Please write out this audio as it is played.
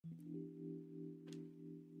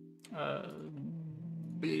Uh,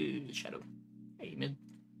 Shadow. Hey, mid.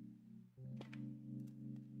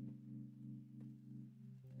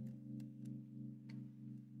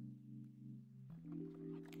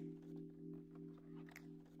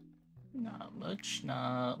 Not much,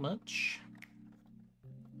 not much.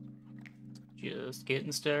 Just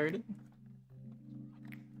getting started.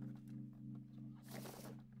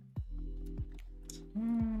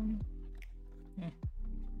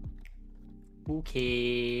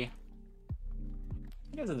 Okay.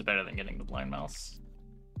 I guess it's better than getting the blind mouse.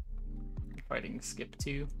 Fighting skip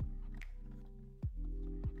 2.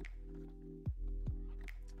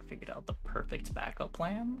 Figured out the perfect backup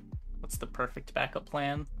plan. What's the perfect backup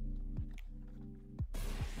plan?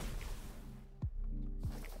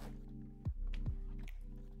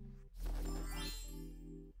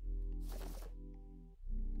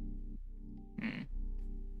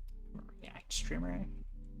 React streamer?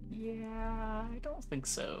 Yeah, I don't think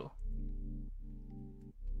so.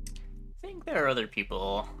 I think there are other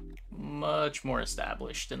people much more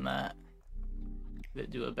established in that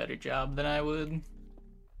do a better job than I would. I'm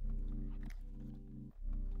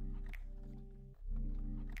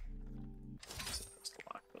supposed to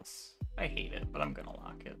lock this. I hate it, but I'm gonna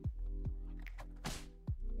lock it.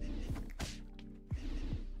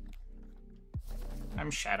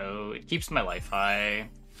 I'm Shadow. It keeps my life high.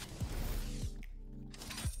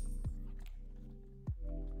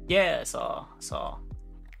 Yeah, I saw.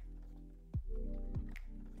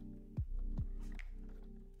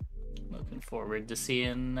 Looking forward to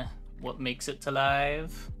seeing what makes it to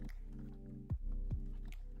live.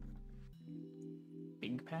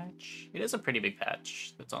 Big patch? It is a pretty big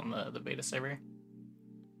patch that's on the beta server.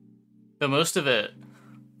 But most of the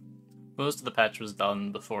patch was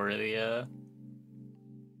done before the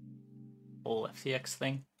whole FTX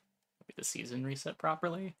thing. Maybe the season reset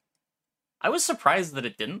properly. I was surprised that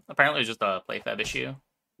it didn't. Apparently it was just a playfab issue.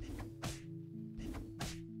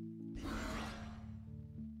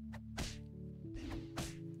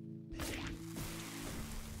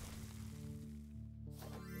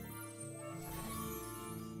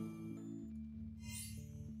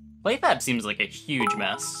 Playfab seems like a huge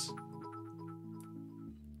mess.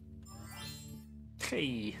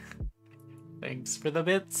 Hey, thanks for the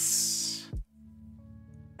bits.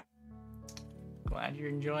 Glad you're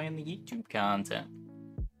enjoying the YouTube content.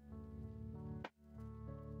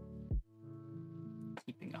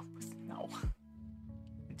 Keeping up with... No.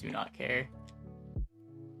 I do not care.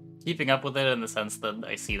 Keeping up with it in the sense that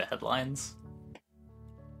I see the headlines.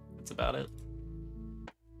 That's about it.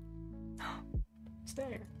 It's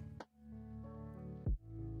there.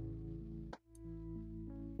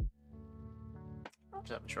 I'll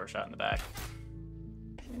just have a short shot in the back.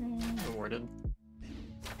 Rewarded.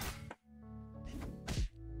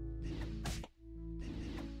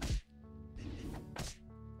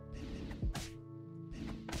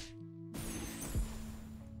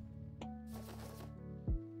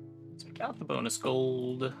 Got the bonus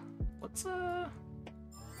gold. Let's see what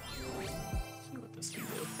this can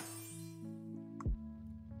do.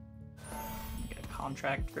 Get a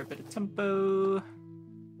contract for a bit of tempo.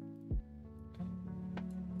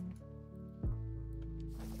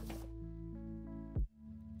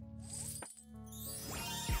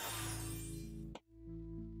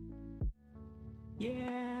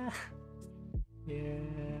 Yeah.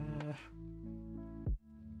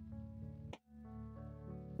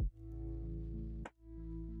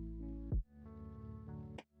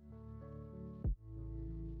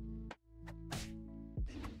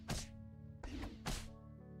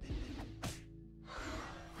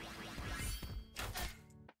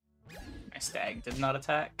 Stag did not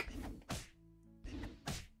attack.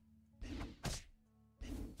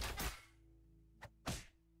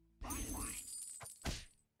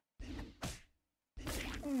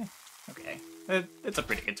 Okay. It's a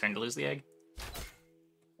pretty good turn to lose the egg.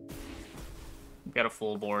 We've got a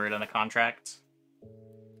full board and a contract.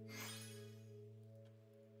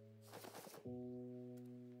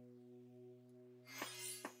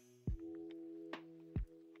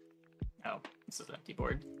 Oh, this is an empty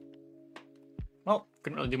board. Well,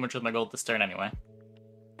 couldn't really do much with my gold this turn anyway.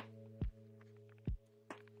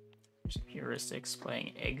 There's heuristics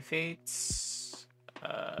playing Egg Fates.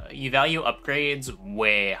 You value upgrades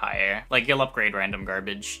way higher. Like, you'll upgrade random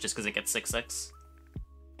garbage just because it gets 6/6.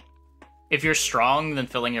 If you're strong, then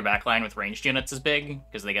filling your backline with ranged units is big,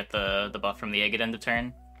 because they get the buff from the egg at end of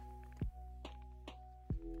turn.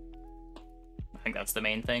 I think that's the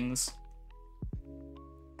main things.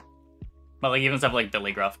 But like even stuff like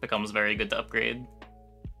Billy Gruff becomes very good to upgrade.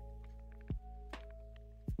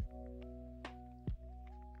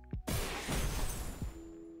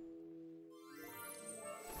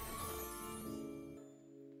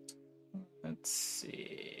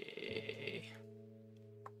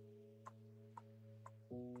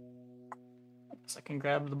 I can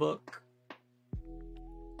grab the book.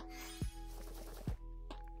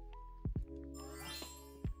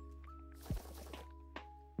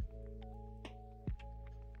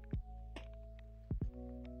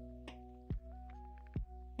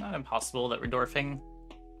 Not impossible that we're dwarfing.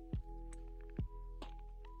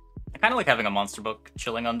 I kind of like having a monster book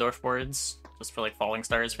chilling on dwarf boards, just for like falling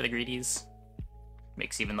stars for the greedies.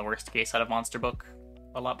 Makes even the worst case out of monster book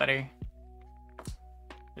a lot better.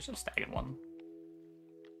 There's no stag in one.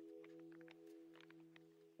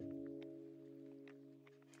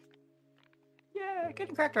 Yeah,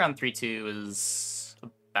 getting cracked around 3-2 is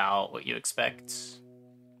about what you expect.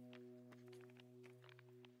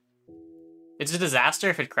 It's a disaster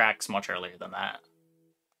if it cracks much earlier than that.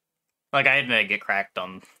 Like, I had an egg get cracked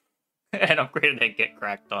on... an upgraded egg get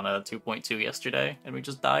cracked on a 2.2 yesterday, and we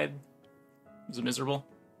just died. It was miserable.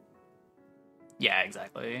 Yeah,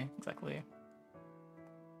 exactly. Exactly.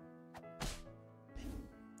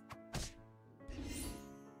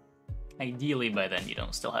 Ideally, by then, you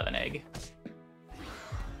don't still have an egg.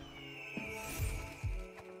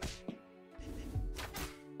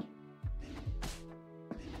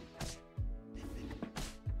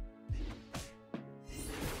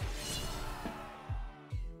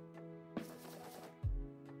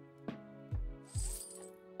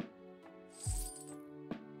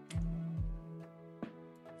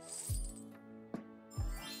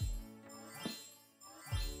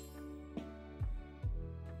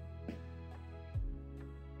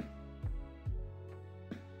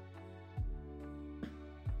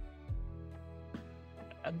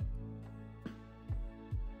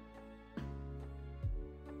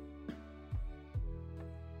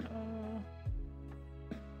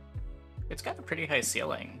 It's got a pretty high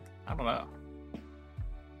ceiling. I don't know.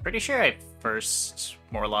 Pretty sure I first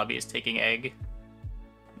more lobbies taking egg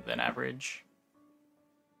than average.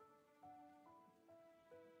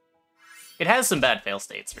 It has some bad fail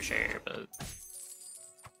states for sure, but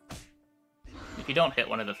if you don't hit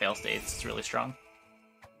one of the fail states, it's really strong.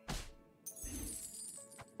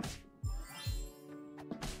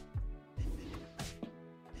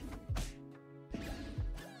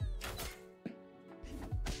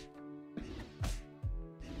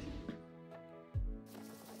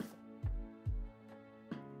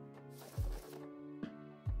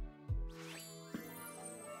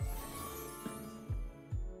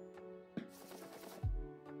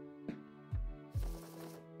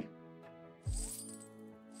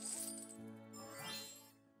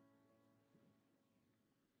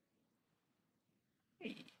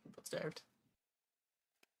 Starved.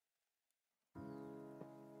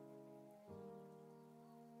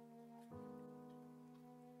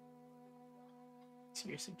 See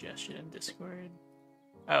your suggestion in Discord.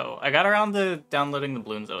 Oh, I got around to downloading the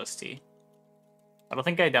Bloons OST. I don't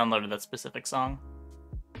think I downloaded that specific song.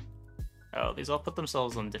 Oh, these all put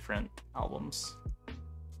themselves on different albums.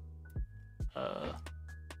 Oh,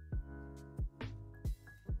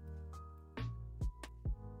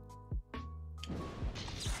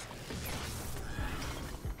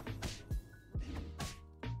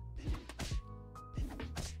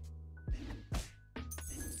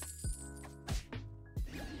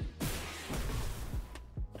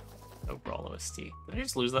 Brawl OST. Did I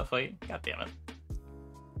just lose that fight? God damn it.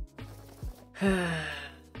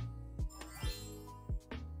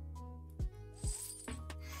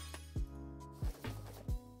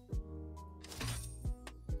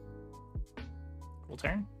 Cool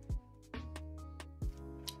turn.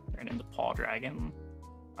 Turn into Paw Dragon.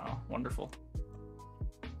 Oh, wonderful.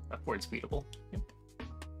 That board's beatable. Yep.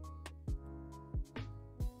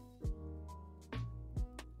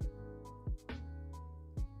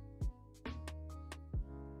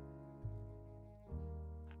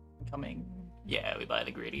 Coming. Yeah, we buy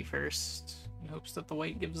the Gritty first in hopes that the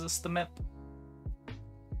white gives us the Mep.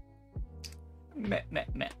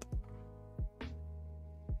 Mep.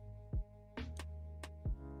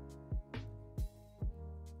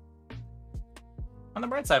 On the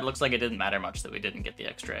bright side, it looks like it didn't matter much that we didn't get the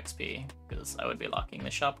extra XP, because I would be locking the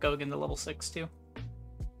shop going into level 6 too.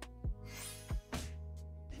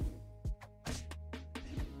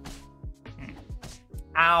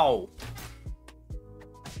 Ow!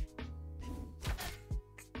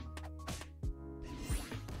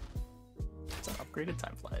 It's an upgraded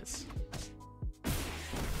Time Flies.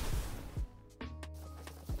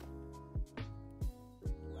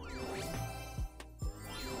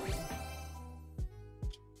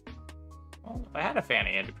 Well, if I had a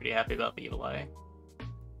Fanny, I'd be pretty happy about the Evil Eye.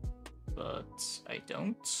 But I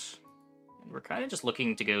don't. And we're kind of just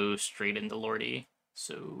looking to go straight into Lordy,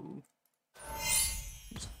 so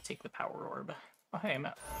just take the Power Orb. Oh, hey, I'm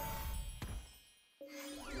out.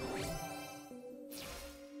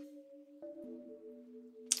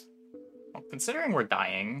 Considering we're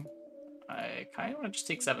dying, I kind of want to just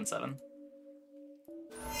take 7/7.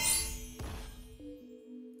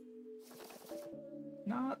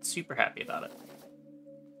 Not super happy about it.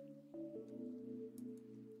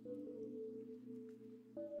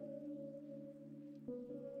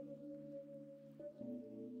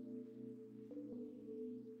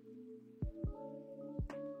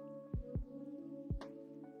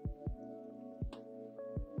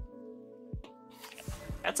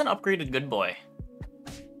 That's an upgraded good boy.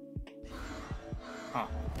 Huh.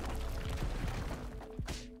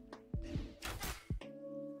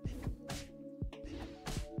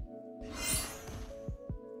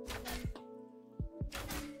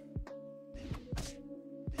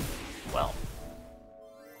 Well.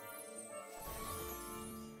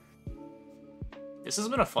 This has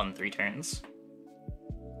been a fun 3 turns.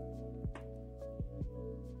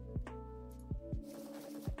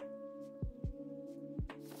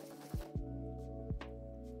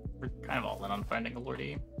 We're kind of all in on finding a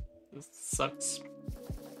Lordy. This sucks.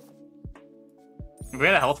 If we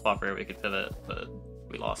had a health buffer, we could pivot, but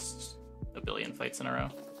we lost a billion fights in a row.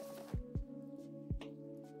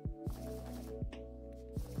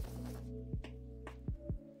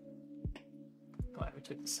 Glad we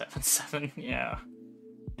took the 7/7. Yeah.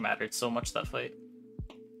 Mattered so much, that fight.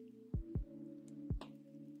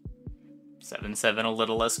 7/7 a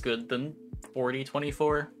little less good than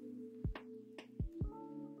 40/24.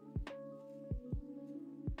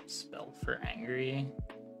 Spell for angry.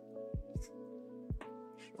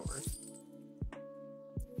 Sure.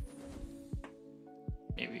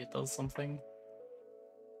 Maybe it does something.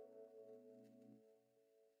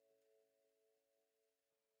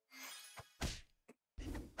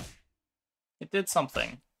 It did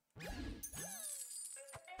something.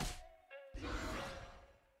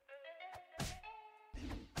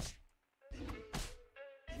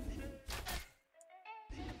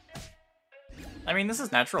 I mean, this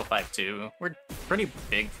is natural 5/2. We're pretty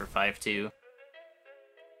big for 5/2.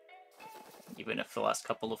 Even if the last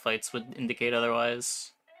couple of fights would indicate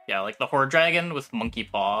otherwise. Yeah, like the Horde Dragon with Monkey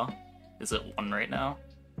Paw is at 1 right now.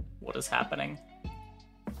 What is happening?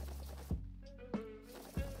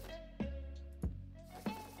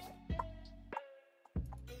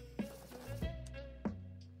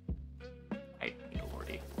 I need a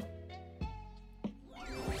Lordy.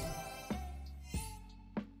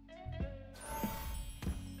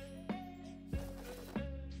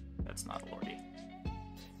 That's not a Lordy.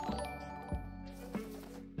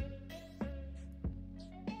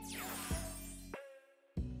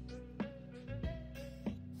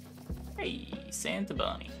 Hey, Santa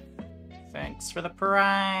Bunny. Thanks for the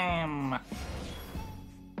Prime.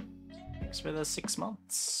 Thanks for the 6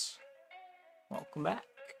 months. Welcome back.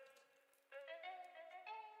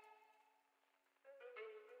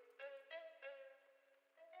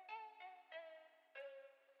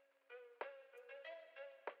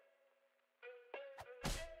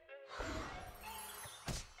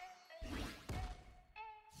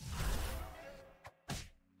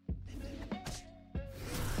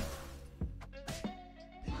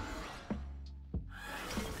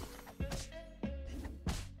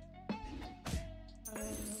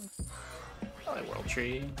 Probably World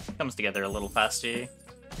Tree. Comes together a little faster.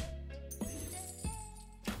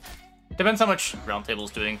 Depends how much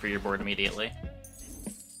Roundtable's doing for your board immediately.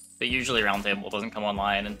 But usually Roundtable doesn't come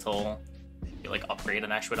online until you like upgrade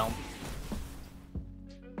an Ashwood Elm.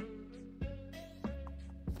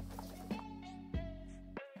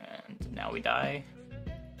 And now we die.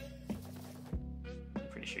 I'm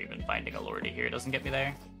pretty sure even finding a Lordy here doesn't get me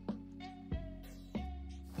there.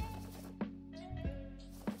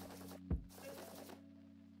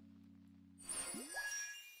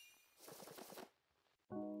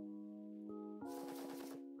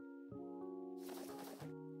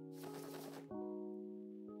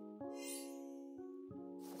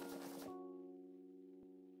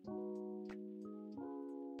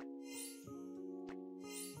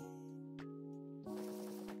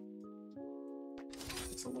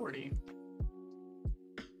 It's a Lordy.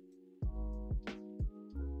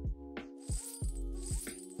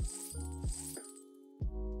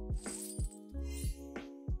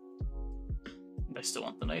 I still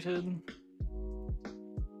want the Knighthood.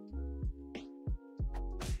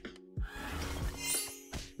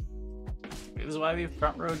 This is why we've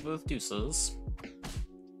front rowed both deuces.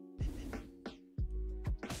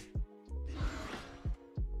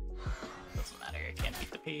 Doesn't matter, I can't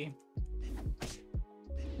beat the P.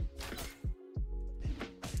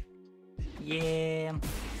 Yeah.